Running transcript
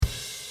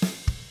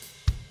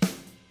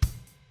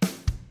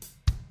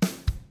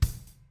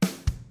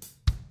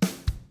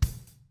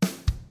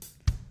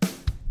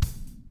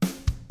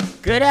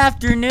Good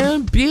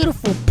afternoon,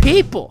 beautiful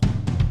people.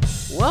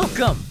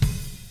 Welcome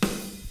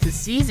to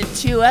Season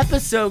 2,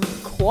 Episode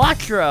 4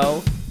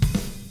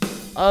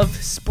 of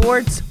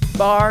Sports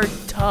Bar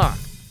Talk.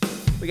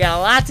 We got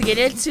a lot to get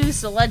into,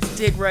 so let's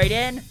dig right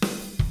in.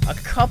 A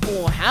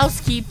couple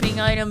housekeeping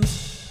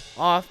items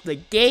off the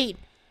gate.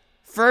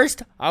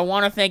 First, I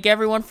want to thank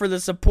everyone for the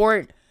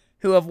support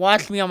who have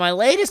watched me on my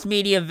latest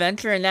media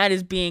venture, and that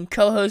is being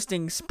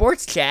co-hosting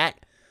Sports Chat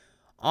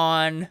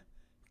on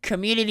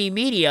Community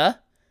Media,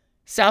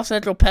 South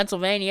Central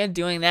Pennsylvania,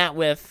 doing that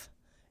with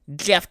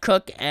Jeff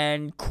Cook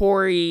and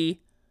Corey.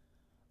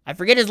 I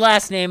forget his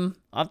last name.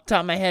 Off the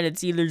top of my head,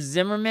 it's either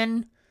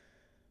Zimmerman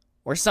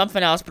or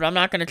something else, but I'm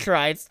not going to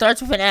try. It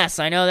starts with an S,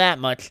 I know that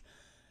much.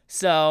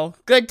 So,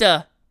 good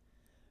to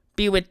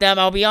be with them.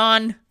 I'll be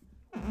on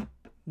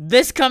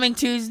this coming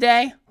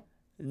Tuesday.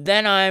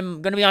 Then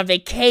I'm going to be on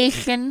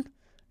vacation.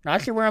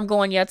 Not sure where I'm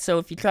going yet, so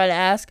if you try to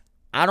ask,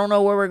 I don't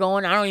know where we're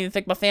going. I don't even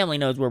think my family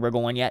knows where we're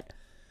going yet.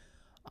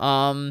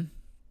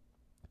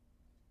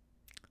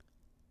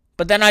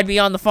 But then I'd be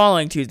on the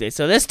following Tuesday.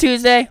 So this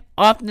Tuesday,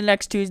 off the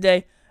next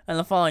Tuesday, and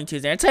the following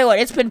Tuesday. I tell you what,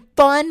 it's been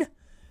fun.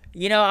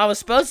 You know, I was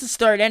supposed to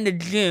start end of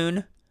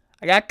June.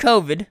 I got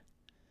COVID.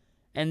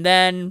 And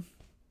then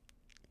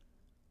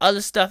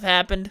other stuff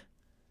happened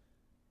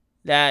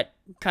that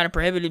kind of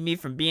prohibited me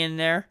from being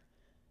there.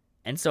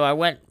 And so I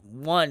went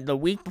the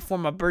week before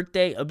my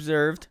birthday,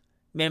 observed,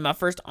 made my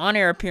first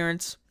on-air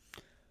appearance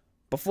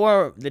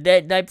before the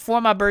night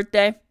before my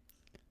birthday.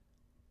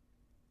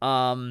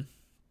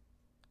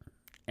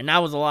 And that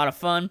was a lot of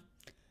fun.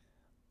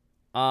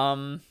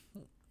 And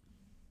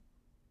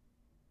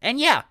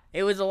yeah,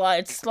 it's a lot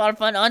of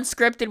fun.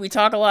 Unscripted, we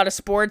talk a lot of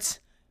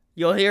sports.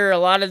 You'll hear a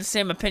lot of the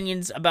same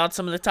opinions about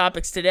some of the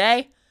topics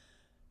today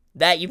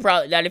that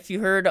if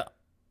you heard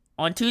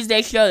on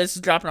Tuesday's show. This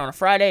is dropping on a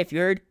Friday. If you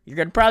heard, you're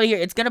gonna probably hear.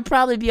 It's gonna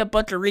probably be a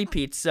bunch of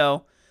repeats.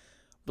 So,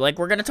 like,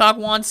 we're gonna talk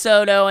Juan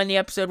Soto in the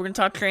episode. We're gonna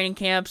talk training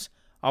camps.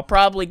 I'm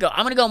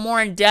gonna go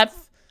more in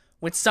depth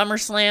with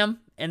SummerSlam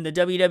and the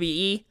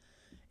WWE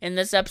in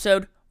this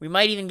episode. We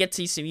might even get to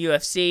see some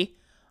UFC,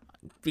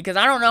 because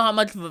I don't know how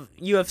much of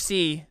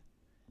UFC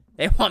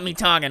they want me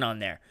talking on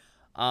there.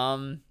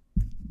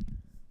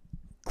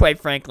 Quite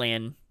frankly,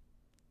 and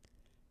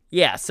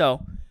yeah,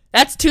 so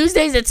that's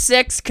Tuesdays at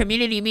 6,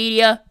 Community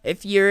Media.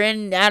 If you're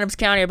in Adams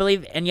County, I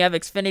believe, and you have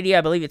Xfinity,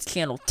 I believe it's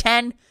channel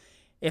 10.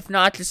 If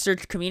not, just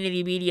search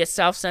Community Media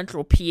South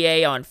Central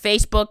PA on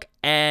Facebook,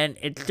 and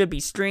it should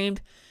be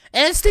streamed.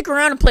 And then stick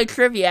around and play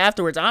trivia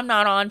afterwards. I'm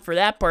not on for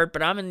that part,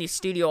 but I'm in the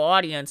studio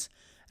audience,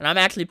 and I'm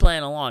actually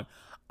playing along.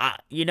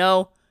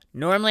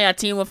 Normally I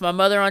team with my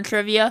mother on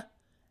trivia,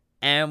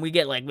 and we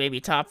get like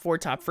maybe top 4,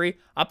 top 3.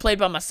 I played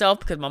by myself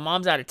because my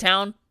mom's out of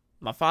town.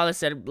 My father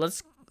said,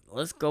 let's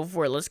go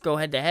for it. Let's go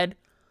head to head.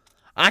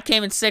 I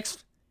came in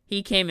 6th.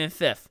 He came in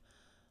 5th.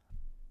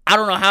 I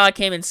don't know how I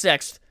came in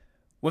 6th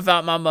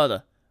without my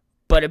mother.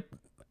 And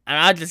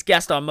I just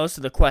guessed on most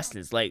of the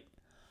questions. Like,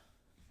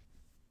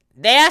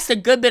 they asked a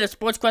good bit of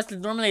sports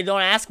questions. Normally they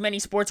don't ask many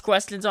sports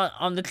questions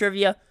on the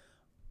trivia.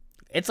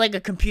 It's like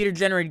a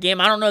computer-generated game.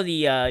 I don't know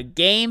the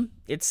game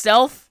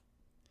itself.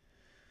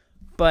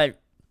 But,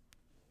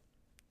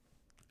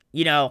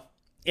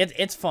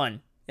 it's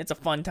fun. It's a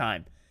fun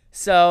time.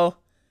 So,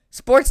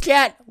 Sports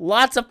Chat,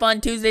 lots of fun.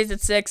 Tuesdays at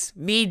 6.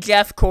 Me,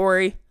 Jeff,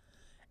 Corey,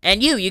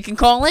 and you can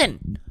call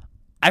in.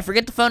 I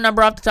forget the phone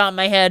number off the top of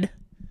my head,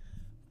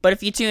 but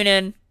if you tune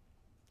in,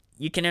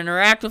 you can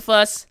interact with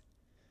us.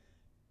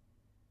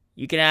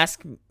 You can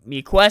ask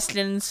me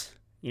questions,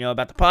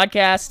 about the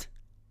podcast.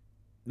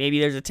 Maybe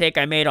there's a take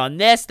I made on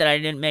this that I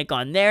didn't make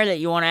on there that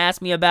you want to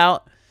ask me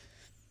about.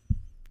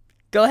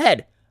 Go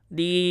ahead.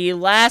 The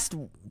last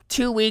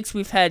 2 weeks,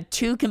 we've had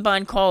 2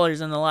 combined callers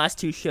in the last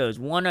 2 shows.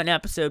 One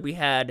episode, we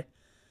had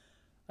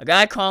a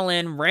guy call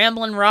in,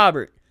 Ramblin'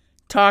 Robert,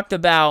 talked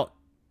about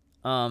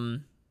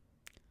the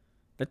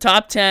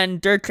top 10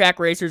 dirt track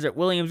racers at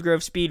Williams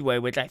Grove Speedway,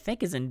 which I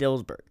think is in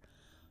Dillsburg.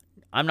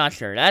 I'm not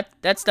sure.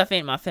 That stuff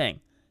ain't my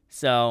thing.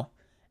 So,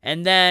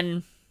 and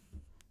then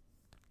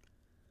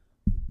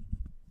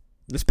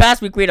this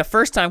past week, we had a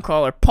first-time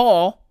caller,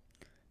 Paul,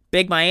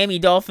 big Miami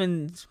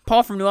Dolphins,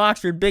 Paul from New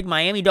Oxford, big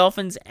Miami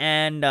Dolphins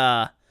and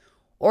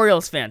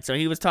Orioles fan. So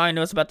he was talking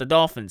to us about the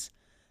Dolphins.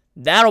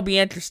 That'll be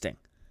interesting.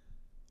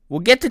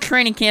 We'll get to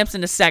training camps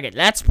in a second.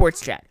 That's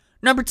Sports Chat.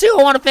 Number 2,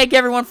 I want to thank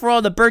everyone for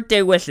all the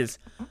birthday wishes.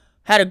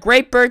 Had a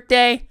great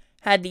birthday.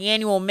 Had the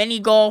annual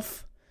mini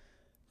golf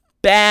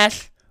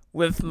bash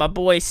with my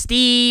boy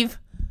Steve.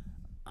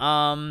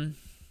 Mom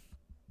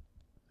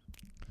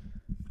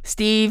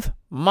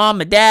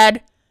and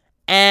Dad,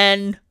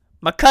 and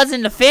my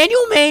cousin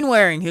Nathaniel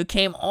Mainwaring, who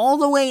came all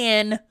the way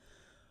in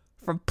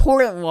from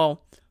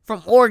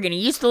from Oregon. He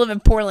used to live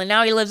in Portland.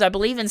 Now he lives, I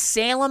believe, in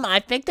Salem.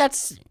 I think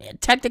that's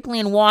technically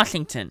in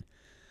Washington,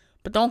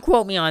 but don't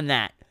quote me on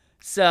that.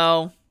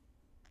 So,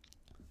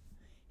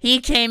 he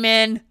came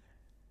in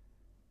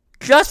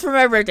just for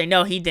my birthday.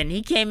 No, he didn't.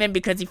 He came in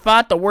because he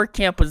thought the work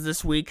camp was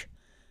this week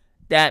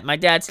that my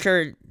dad's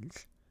church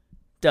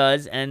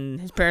does,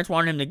 and his parents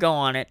wanted him to go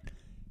on it.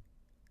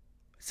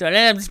 So it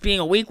ended up just being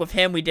a week with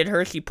him. We did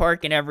Hershey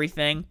Park and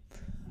everything.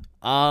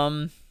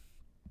 And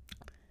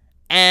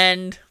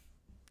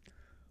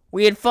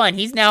we had fun.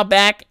 He's now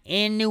back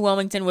in New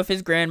Wilmington with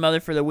his grandmother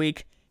for the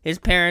week. His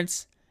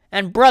parents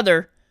and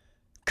brother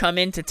come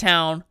into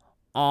town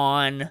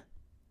on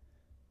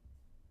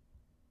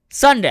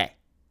Sunday.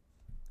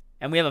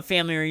 And we have a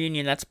family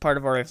reunion. That's part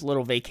of our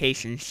little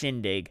vacation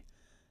shindig.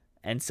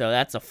 And so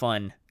that's a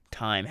fun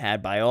time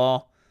had by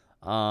all.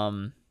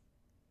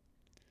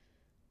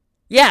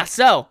 Yeah,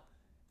 so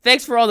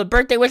thanks for all the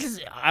birthday wishes.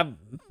 I'll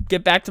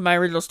get back to my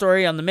original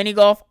story on the mini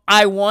golf.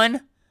 I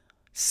won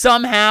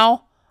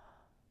somehow.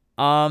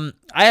 I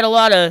had a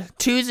lot of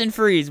 2s and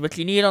 3s, which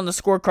you need on the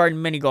scorecard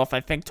in mini golf, I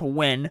think, to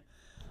win.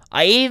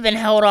 I even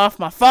held off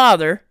my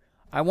father.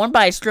 I won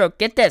by a stroke.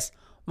 Get this.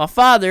 My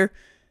father,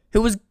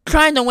 who was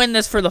trying to win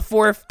this for the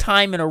 4th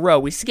time in a row.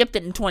 We skipped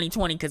it in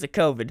 2020 because of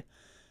COVID.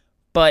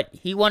 But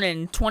he won it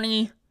in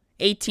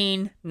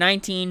 2018,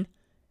 19,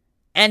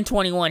 and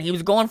 21. He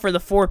was going for the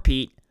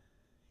 4-peat.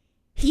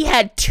 He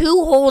had 2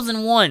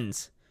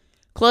 holes-in-ones.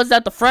 Closed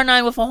out the front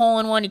 9 with a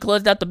hole-in-one. He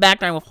closed out the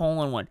back 9 with a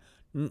hole-in-one.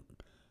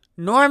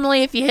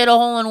 Normally, if you hit a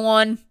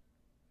hole-in-one,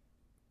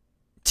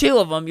 2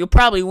 of them, you'll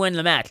probably win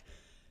the match.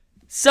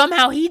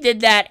 Somehow he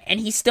did that, and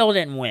he still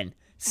didn't win.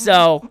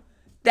 So,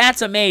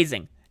 that's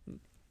amazing.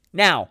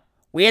 Now,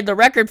 we had the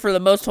record for the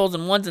most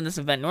holes-in-ones in this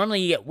event.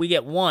 Normally, we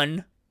get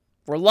 1.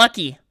 We're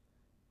lucky.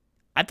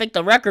 I think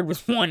the record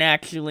was 1,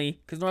 actually,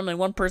 because normally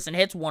one person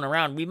hits 1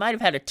 around. We might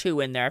have had a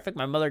 2 in there. I think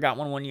my mother got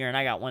one year, and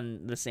I got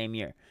 1 the same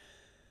year.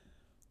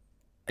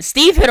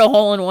 Steve hit a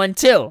hole-in-one,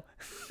 too,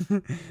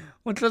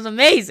 which was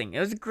amazing. It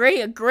was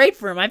great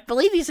for him. I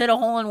believe he's hit a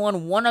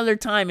hole-in-one one other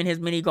time in his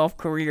mini golf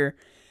career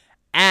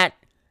at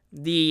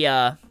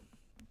this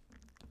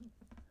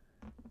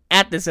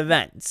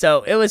event.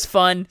 So it was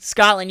fun.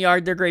 Scotland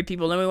Yard, they're great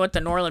people. Then we went to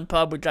Norland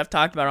Pub, which I've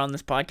talked about on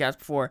this podcast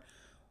before.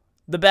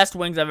 The best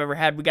wings I've ever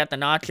had. We got the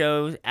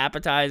nachos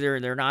appetizer.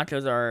 Their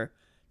nachos are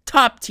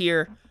top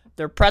tier.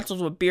 Their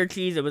pretzels with beer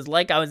cheese. It was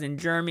like I was in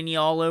Germany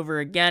all over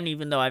again,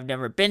 even though I've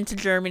never been to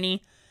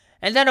Germany.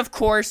 And then, of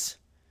course,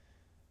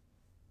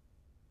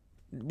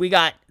 we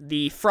got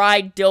the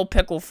fried dill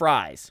pickle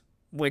fries,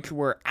 which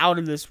were out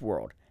of this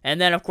world.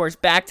 And then, of course,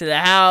 back to the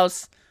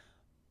house.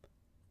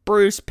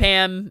 Bruce,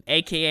 Pam,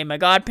 a.k.a. my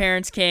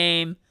godparents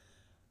came.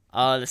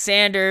 The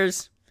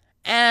Sanders.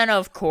 And,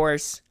 of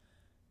course,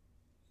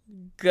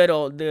 good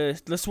old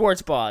the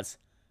Schwartzbaugh.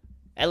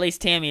 At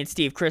least Tammy and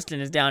Steve. Kristen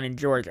is down in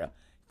Georgia.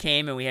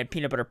 Came and we had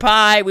peanut butter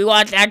pie. We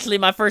watched actually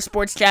my first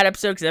Sports Chat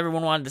episode because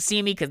everyone wanted to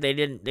see me because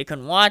they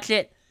couldn't watch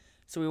it.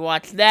 So we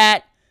watched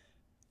that.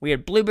 We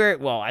had blueberry,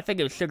 well, I think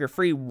it was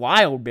sugar-free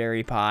wild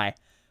berry pie.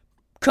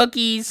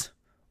 Cookies,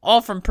 all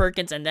from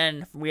Perkins. And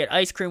then we had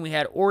ice cream. We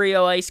had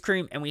Oreo ice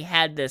cream. And we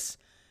had this.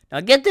 Now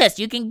get this.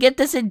 You can get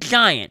this at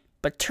Giant.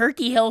 But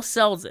Turkey Hill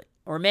sells it.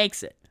 Or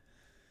makes it.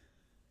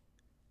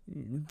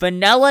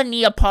 Vanilla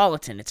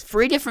Neapolitan. It's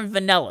 3 different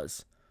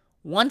vanillas.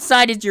 One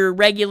side is your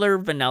regular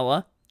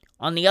vanilla.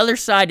 On the other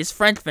side is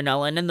French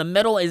vanilla. And in the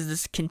middle is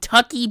this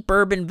Kentucky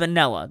bourbon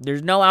vanilla.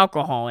 There's no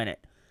alcohol in it.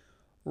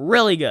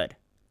 Really good.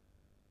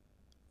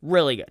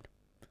 Really good.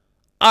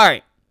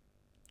 Alright.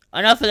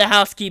 Enough of the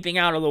housekeeping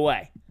out of the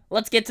way.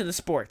 Let's get to the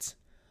sports.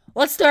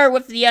 Let's start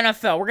with the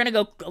NFL. We're going to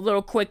go a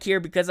little quick here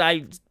because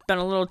I've been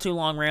a little too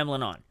long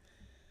rambling on.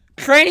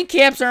 Training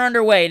camps are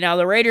underway. Now,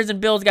 the Raiders and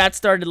Bills got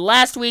started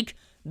last week.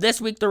 This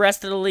week, the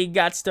rest of the league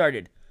got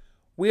started.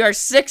 We are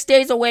 6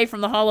 days away from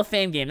the Hall of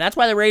Fame game. That's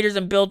why the Raiders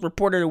and Bills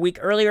reported a week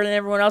earlier than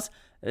everyone else.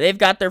 They've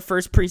got their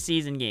first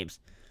preseason games.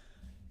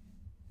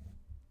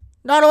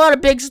 Not a lot of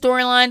big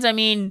storylines. I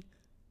mean,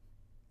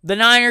 the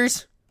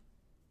Niners,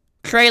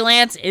 Trey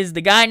Lance is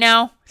the guy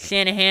now.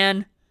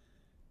 Shanahan,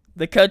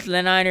 the coach of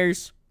the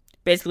Niners,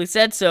 basically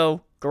said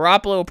so.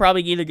 Garoppolo will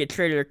probably either get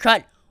traded or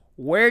cut.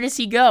 Where does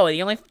he go?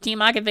 The only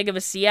team I can think of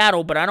is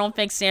Seattle, but I don't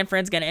think San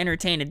Fran's going to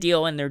entertain a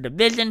deal in their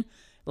division. It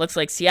looks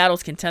like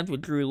Seattle's content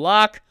with Drew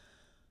Lock.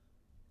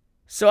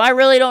 So I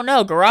really don't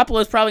know.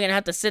 Garoppolo's probably going to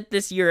have to sit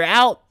this year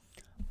out.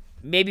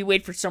 Maybe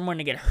wait for someone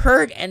to get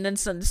hurt, and then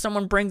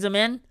someone brings him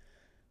in.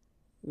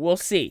 We'll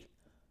see.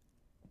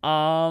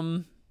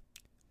 Other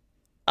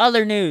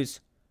news.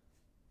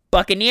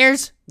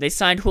 Buccaneers, they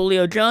signed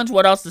Julio Jones.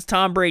 What else does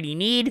Tom Brady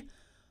need?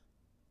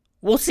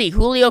 We'll see.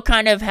 Julio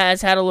kind of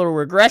has had a little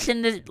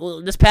regression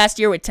this past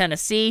year with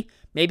Tennessee.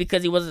 Maybe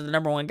because he wasn't the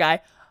number 1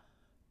 guy.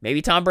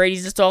 Maybe Tom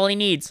Brady's just all he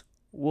needs.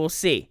 We'll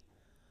see.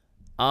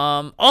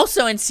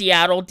 Also in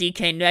Seattle,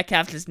 DK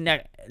Metcalf just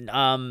snagged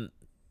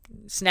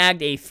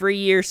a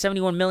 3-year,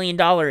 $71 million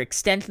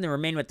extension to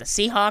remain with the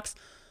Seahawks.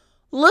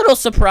 Little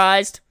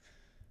surprised.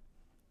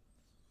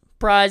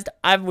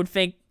 I would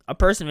think a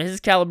person of his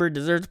caliber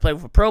deserves to play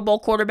with a Pro Bowl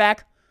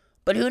quarterback.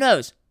 But who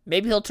knows?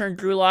 Maybe he'll turn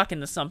Drew Lock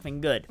into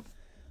something good.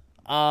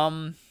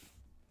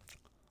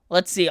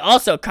 Let's see.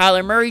 Also,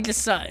 Kyler Murray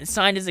just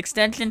signed his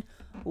extension.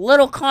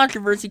 Little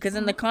controversy because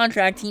in the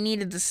contract he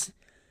needed to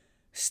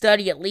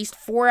study at least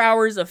 4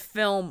 hours of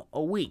film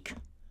a week.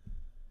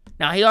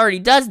 Now, he already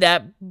does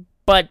that,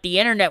 but the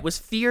internet was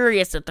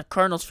furious at the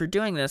Cardinals for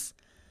doing this.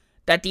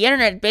 that the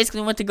internet basically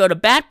went to go to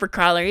bat for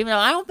Kyler, even though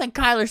I don't think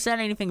Kyler said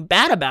anything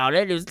bad about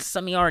it. It was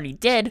something he already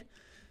did.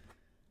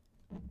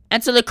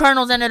 And so the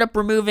Cardinals ended up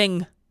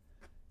removing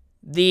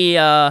they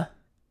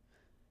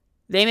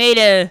made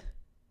a,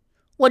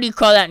 what do you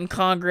call that in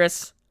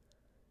Congress?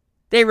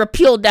 They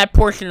repealed that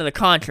portion of the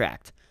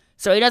contract.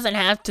 So he doesn't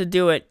have to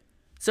do it.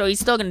 So he's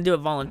still going to do it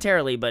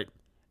voluntarily, but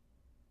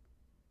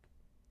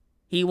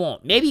he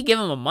won't. Maybe give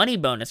him a money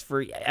bonus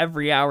for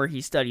every hour he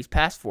studies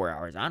past 4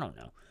 hours. I don't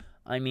know.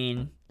 I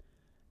mean,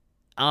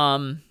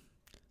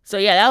 so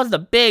yeah,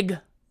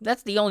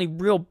 that's the only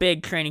real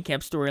big training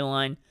camp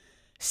storyline.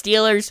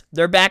 Steelers,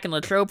 they're back in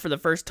Latrobe for the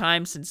first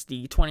time since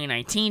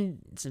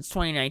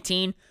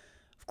 2019.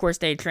 Of course,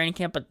 they had training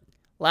camp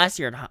last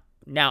year at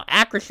now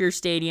Acrisure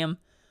Stadium,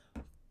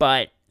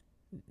 but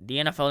the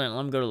NFL didn't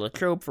let them go to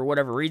Latrobe for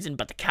whatever reason,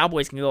 but the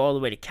Cowboys can go all the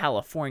way to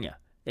California.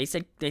 They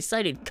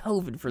cited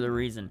COVID for the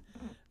reason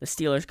the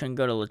Steelers couldn't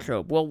go to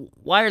Latrobe. Well,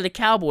 why are the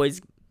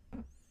Cowboys...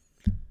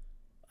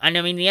 I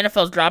mean, the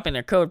NFL's dropping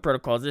their COVID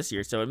protocols this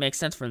year, so it makes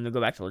sense for them to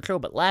go back to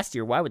Latrobe. But last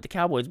year, why would the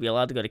Cowboys be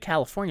allowed to go to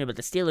California, but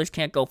the Steelers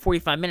can't go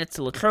 45 minutes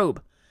to Latrobe?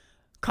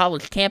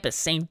 College campus,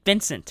 St.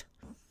 Vincent.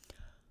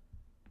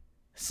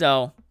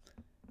 So,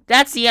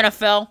 that's the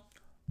NFL.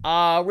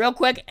 Real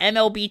quick,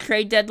 MLB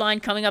trade deadline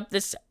coming up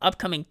this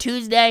upcoming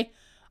Tuesday.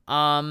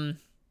 I'd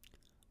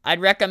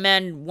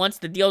recommend once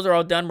the deals are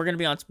all done, we're going to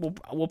be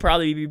we'll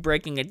probably be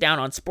breaking it down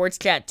on Sports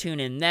Chat. Tune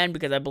in then,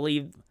 because I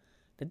believe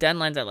the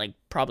deadline's at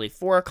probably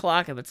 4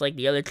 o'clock if it's like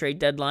the other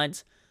trade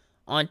deadlines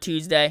on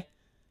Tuesday.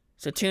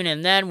 So tune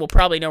in then. We'll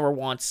probably know where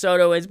Juan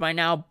Soto is by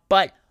now,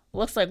 but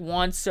looks like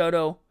Juan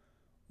Soto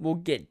will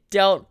get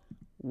dealt.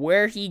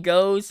 Where he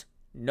goes,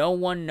 no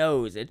one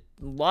knows. A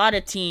lot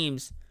of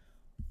teams,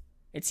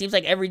 it seems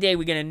like every day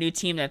we get a new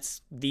team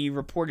that's the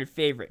reported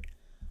favorite.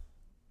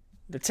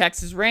 The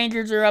Texas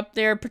Rangers are up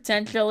there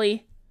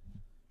potentially.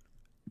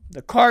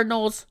 The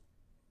Cardinals,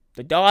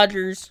 the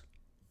Dodgers,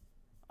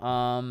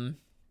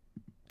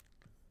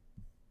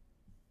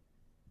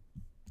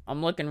 I'm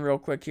looking real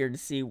quick here to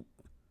see.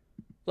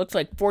 Looks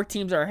like 4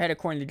 teams are ahead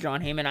according to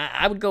John Heyman.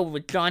 I would go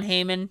with John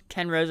Heyman,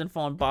 Ken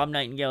Rosenthal, and Bob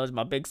Nightingale as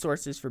my big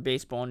sources for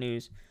baseball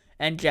news.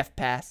 And Jeff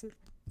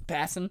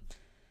Passan.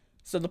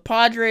 So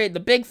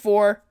the big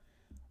 4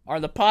 are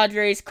the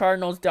Padres,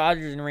 Cardinals,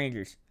 Dodgers, and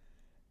Rangers.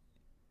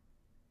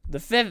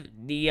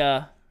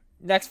 The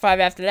next 5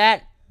 after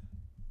that,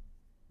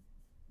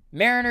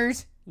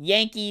 Mariners,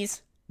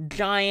 Yankees,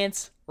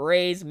 Giants,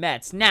 Rays,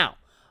 Mets. Now,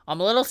 I'm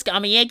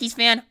a Yankees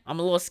fan. I'm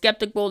a little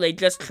skeptical. They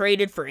just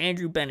traded for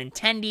Andrew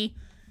Benintendi,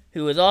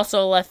 who is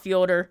also a left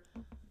fielder.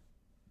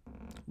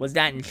 Was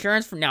that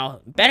insurance for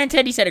now?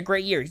 Benintendi's had a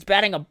great year. He's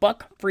batting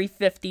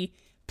 $1.350.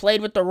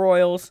 Played with the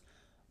Royals.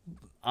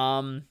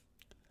 And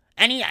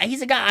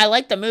he's a guy, I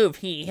like the move.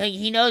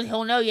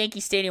 He'll know Yankee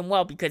Stadium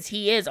well because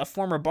he is a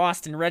former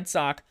Boston Red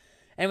Sox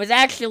and was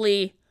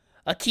actually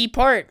a key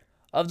part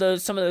of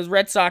some of those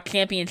Red Sox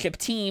championship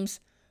teams.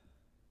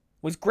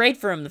 Was great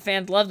for him. The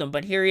fans loved him,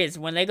 but here he is.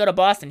 When they go to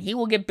Boston, he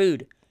will get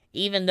booed.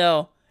 Even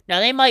though, now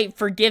they might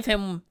forgive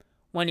him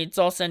when it's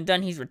all said and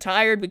done. He's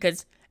retired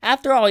because,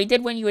 after all, he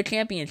did win you a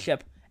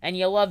championship, and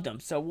you loved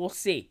him, so we'll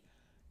see.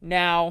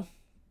 Now,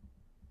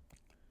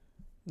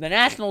 the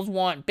Nationals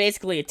want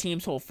basically a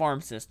team's whole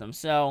farm system,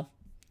 so,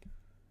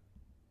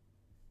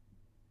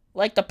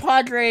 like the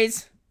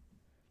Padres,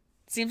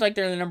 it seems like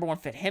they're the number 1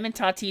 fit. Him and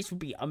Tatis would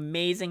be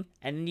amazing,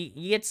 and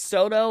you get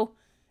Soto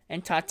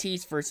and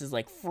Tatis versus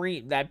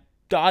that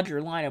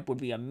Dodger lineup would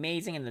be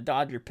amazing, and the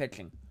Dodger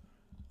pitching.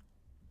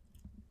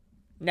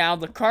 Now,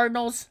 the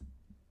Cardinals,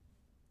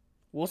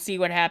 we'll see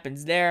what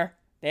happens there.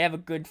 They have a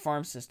good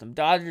farm system.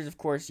 Dodgers, of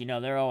course,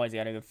 they're always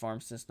got a good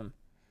farm system.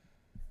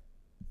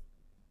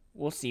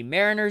 We'll see.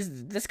 Mariners,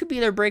 this could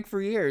be their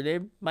breakthrough year. They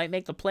might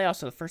make the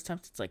playoffs for the first time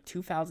since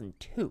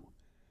 2002,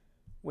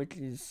 which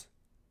is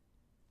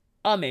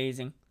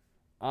amazing.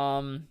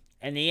 And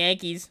the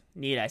Yankees,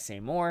 need I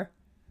say more?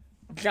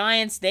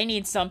 Giants, they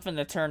need something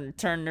to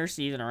turn their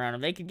season around.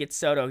 If they could get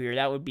Soto here,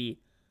 that would be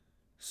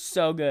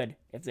so good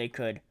if they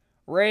could.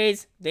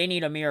 Rays, they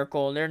need a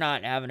miracle. They're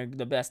not having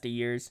the best of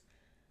years.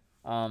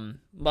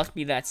 Must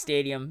be that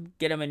stadium.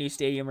 Get them a new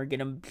stadium or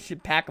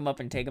pack them up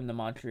and take them to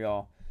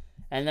Montreal.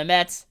 And the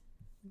Mets,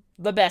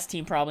 the best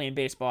team probably in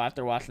baseball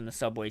after watching the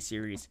Subway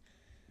Series.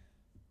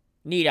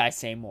 Need I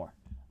say more?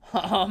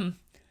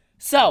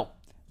 So,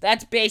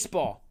 that's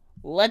baseball.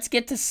 Let's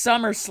get to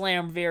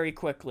SummerSlam very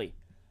quickly.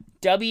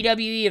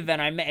 WWE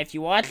event. If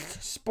you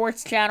watched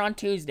Sports Chat on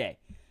Tuesday,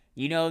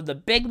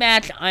 the big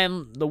match.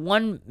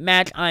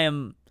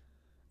 The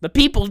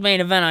people's main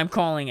event. I'm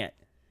calling it,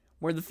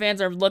 where the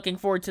fans are looking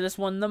forward to this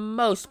one the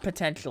most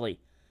potentially.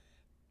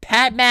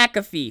 Pat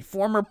McAfee,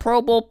 former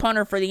Pro Bowl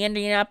punter for the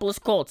Indianapolis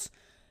Colts,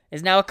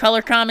 is now a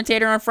color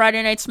commentator on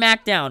Friday Night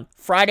SmackDown.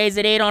 Fridays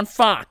at 8 on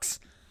Fox.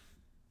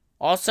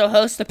 Also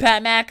hosts the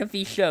Pat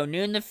McAfee Show,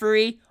 noon to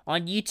 3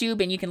 on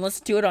YouTube, and you can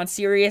listen to it on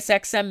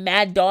SiriusXM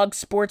Mad Dog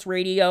Sports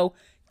Radio,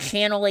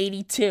 Channel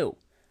 82.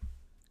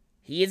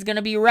 He is going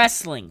to be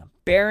wrestling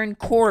Baron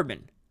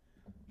Corbin,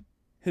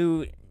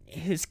 who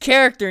his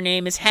character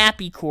name is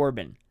Happy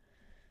Corbin.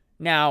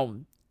 Now,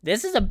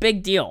 this is a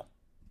big deal.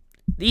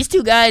 These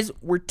two guys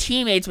were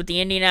teammates with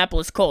the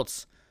Indianapolis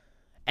Colts,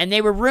 and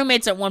they were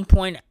roommates at one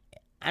point,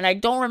 and I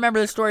don't remember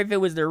the story if it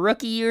was their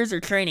rookie years or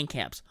training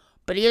camps,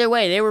 but either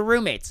way, they were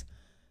roommates.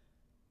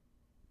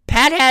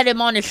 Pat had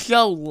him on his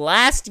show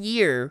last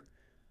year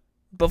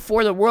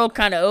before the world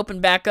kind of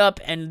opened back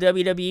up and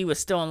WWE was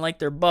still in like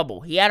their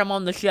bubble. He had him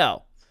on the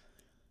show.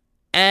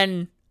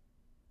 And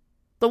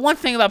the one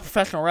thing about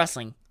professional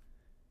wrestling,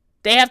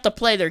 they have to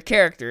play their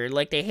character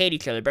like they hate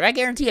each other. But I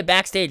guarantee you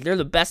backstage, they're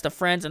the best of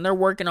friends and they're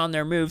working on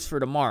their moves for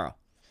tomorrow.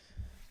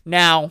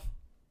 Now,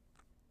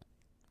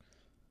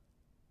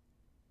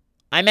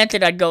 I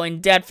mentioned I'd go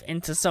in depth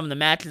into some of the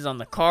matches on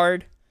the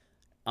card.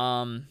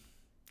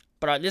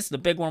 But this is the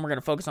big one we're going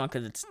to focus on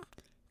because it's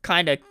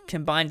kind of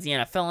combines the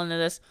NFL into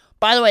this.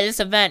 By the way, this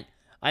event,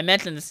 I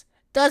mentioned this,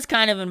 does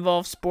kind of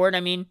involve sport.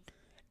 I mean,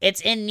 it's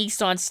in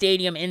Nissan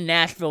Stadium in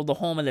Nashville, the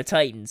home of the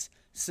Titans.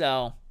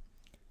 So,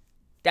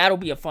 that'll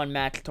be a fun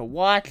match to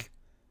watch.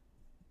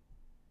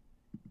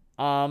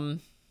 My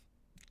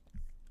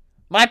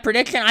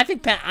prediction, I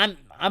think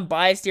I'm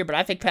biased here, but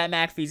I think Pat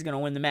McAfee's going to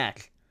win the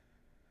match.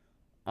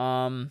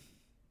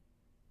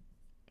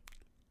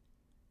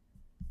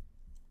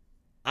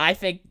 I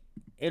think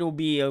it'll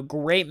be a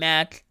great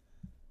match.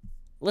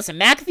 Listen,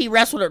 McAfee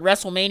wrestled at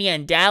WrestleMania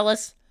in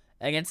Dallas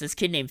against this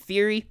kid named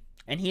Fury,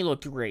 and he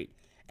looked great.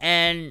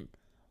 And,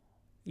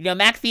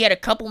 McAfee had a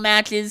couple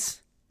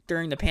matches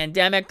during the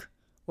pandemic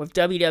with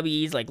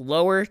WWE's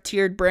lower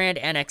tiered brand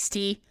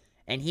NXT,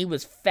 and he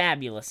was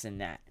fabulous in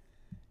that.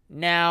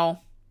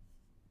 Now,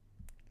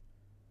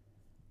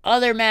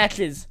 other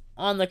matches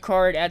on the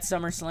card at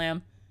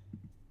SummerSlam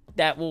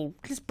that we'll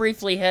just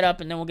briefly hit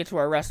up, and then we'll get to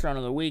our restaurant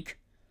of the week.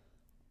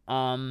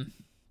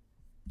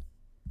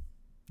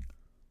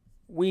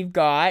 We've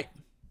got,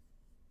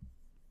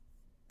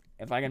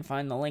 if I can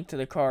find the link to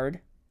the card,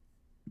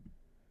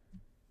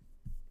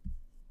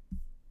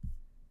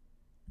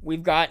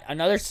 we've got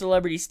another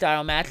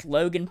celebrity-style match,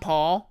 Logan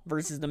Paul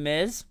versus The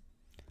Miz.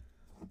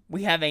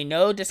 We have a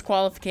no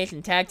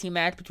disqualification tag team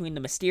match between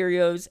the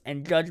Mysterios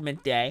and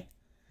Judgment Day.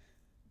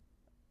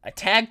 A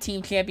tag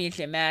team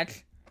championship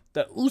match,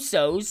 the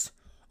Usos,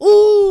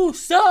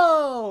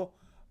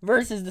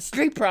 versus the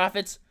Street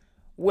Profits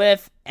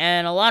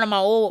and a lot of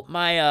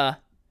my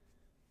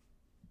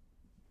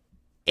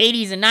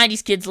 80s and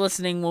 90s kids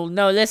listening will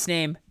know this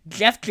name.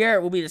 Jeff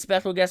Jarrett will be the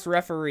special guest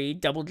referee,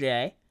 Double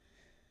J.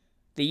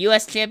 The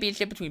U.S.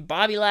 Championship between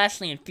Bobby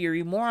Lashley and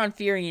Fury. More on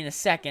Fury in a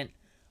second.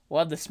 We'll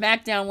have the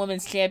SmackDown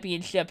Women's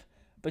Championship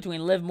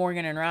between Liv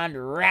Morgan and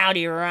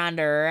Rowdy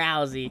Ronda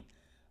Rousey.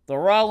 The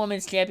Raw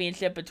Women's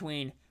Championship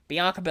between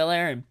Bianca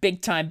Belair and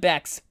Big Time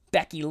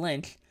Becky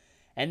Lynch.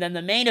 And then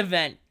the main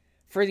event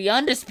for the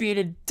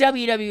undisputed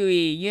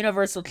WWE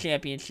Universal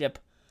Championship,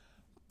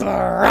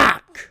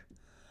 Brock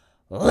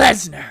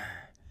Lesnar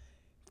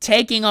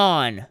taking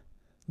on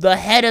the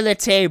head of the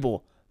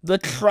table, the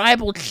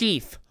tribal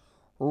chief,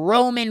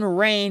 Roman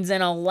Reigns,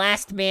 in a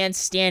last man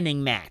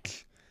standing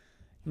match.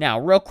 Now,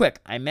 real quick,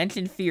 I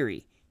mentioned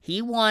Fury.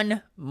 He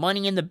won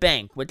Money in the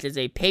Bank, which is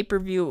a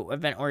pay-per-view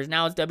event, or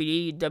now as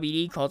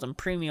WWE calls them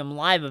premium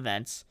live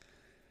events.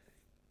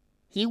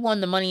 He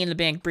won the Money in the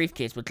Bank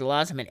briefcase, which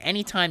allows him at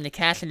any time to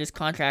cash in his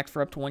contract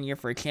for up to 1 year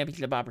for a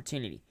championship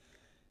opportunity.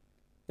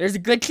 There's a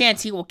good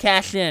chance he will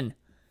cash in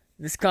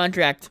this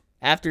contract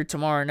after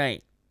tomorrow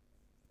night,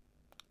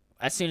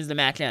 as soon as the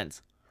match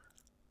ends.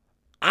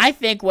 I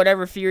think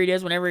whatever Fury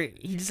does, whenever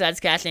he decides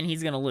to cash in,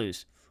 he's going to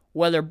lose.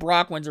 Whether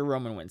Brock wins or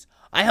Roman wins.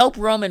 I hope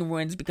Roman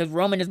wins because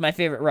Roman is my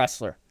favorite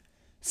wrestler.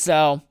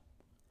 So,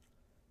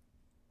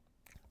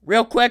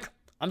 real quick,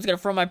 I'm just going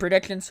to throw my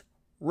predictions.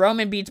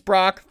 Roman beats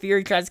Brock.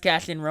 Fury tries to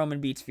cash in.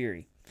 Roman beats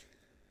Fury.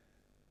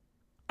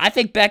 I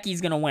think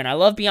Becky's going to win. I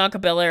love Bianca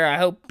Belair. I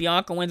hope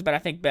Bianca wins, but I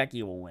think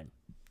Becky will win.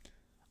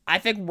 I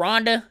think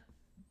Ronda,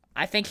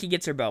 I think she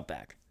gets her belt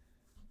back.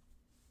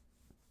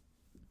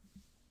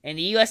 In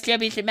the U.S.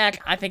 Championship match,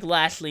 I think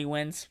Lashley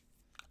wins.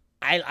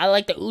 I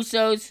like the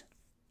Usos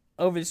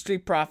over the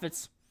Street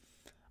Profits.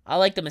 I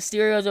like the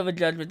Mysterios over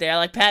Judgment Day. I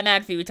like Pat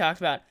McAfee, we talked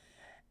about.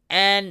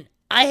 And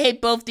I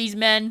hate both these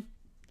men,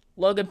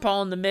 Logan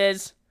Paul and The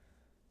Miz.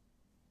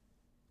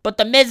 But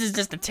The Miz is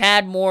just a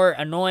tad more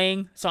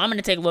annoying, so I'm going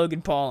to take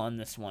Logan Paul on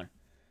this one.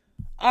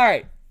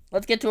 Alright,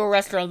 let's get to a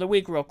restaurant of the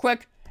week real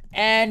quick.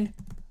 And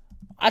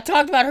I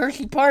talked about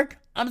Hershey Park.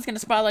 I'm just going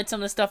to spotlight some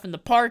of the stuff in the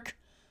park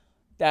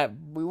that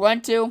we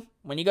went to.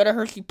 When you go to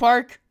Hershey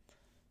Park,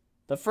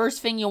 the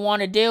first thing you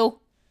want to do,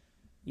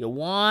 you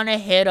want to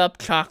hit up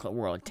Chocolate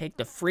World. Take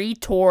the free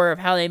tour of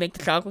how they make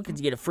the chocolate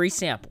because you get a free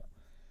sample.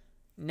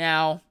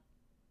 Now,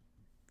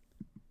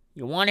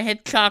 you want to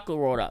hit Chocolate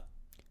World up.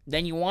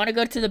 Then you want to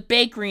go to the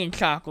bakery in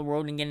Chocolate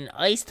World and get an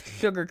iced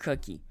sugar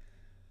cookie.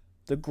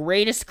 The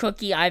greatest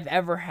cookie I've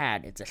ever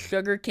had. It's a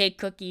sugar cake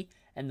cookie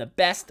and the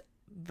best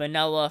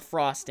vanilla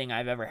frosting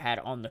I've ever had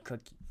on the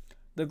cookie.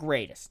 The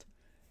greatest.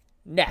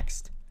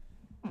 Next,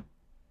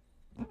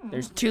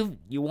 there's two.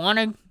 You want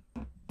to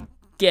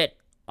get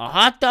a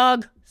hot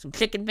dog, some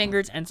chicken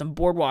fingers, and some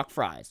boardwalk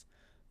fries.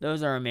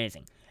 Those are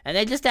amazing. And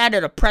they just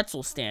added a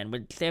pretzel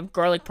stand. They have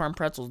garlic parm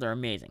pretzels. They're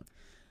amazing.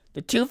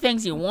 The two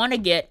things you want to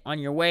get on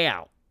your way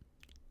out.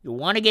 You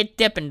want to get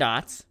Dippin'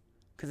 Dots,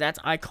 because that's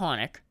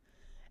iconic.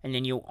 And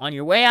then on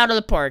your way out of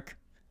the park,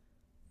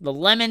 the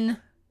lemon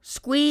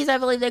squeeze, I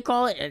believe they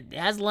call it. It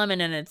has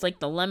lemon in it. It's like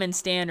the lemon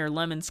stand or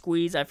lemon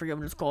squeeze. I forget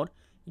what it's called.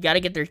 You got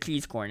to get their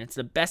cheese corn. It's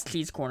the best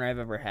cheese corn I've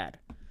ever had.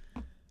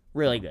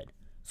 Really good.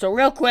 So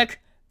real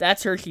quick,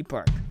 that's Hershey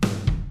Park.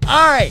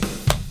 All right,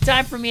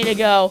 time for me to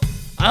go.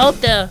 I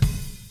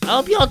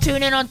hope y'all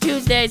tune in on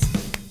Tuesdays.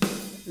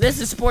 This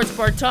is Sports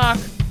Bar Talk,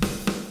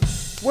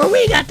 where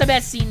we got the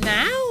best seat in the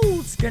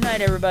house. Good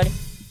night, everybody.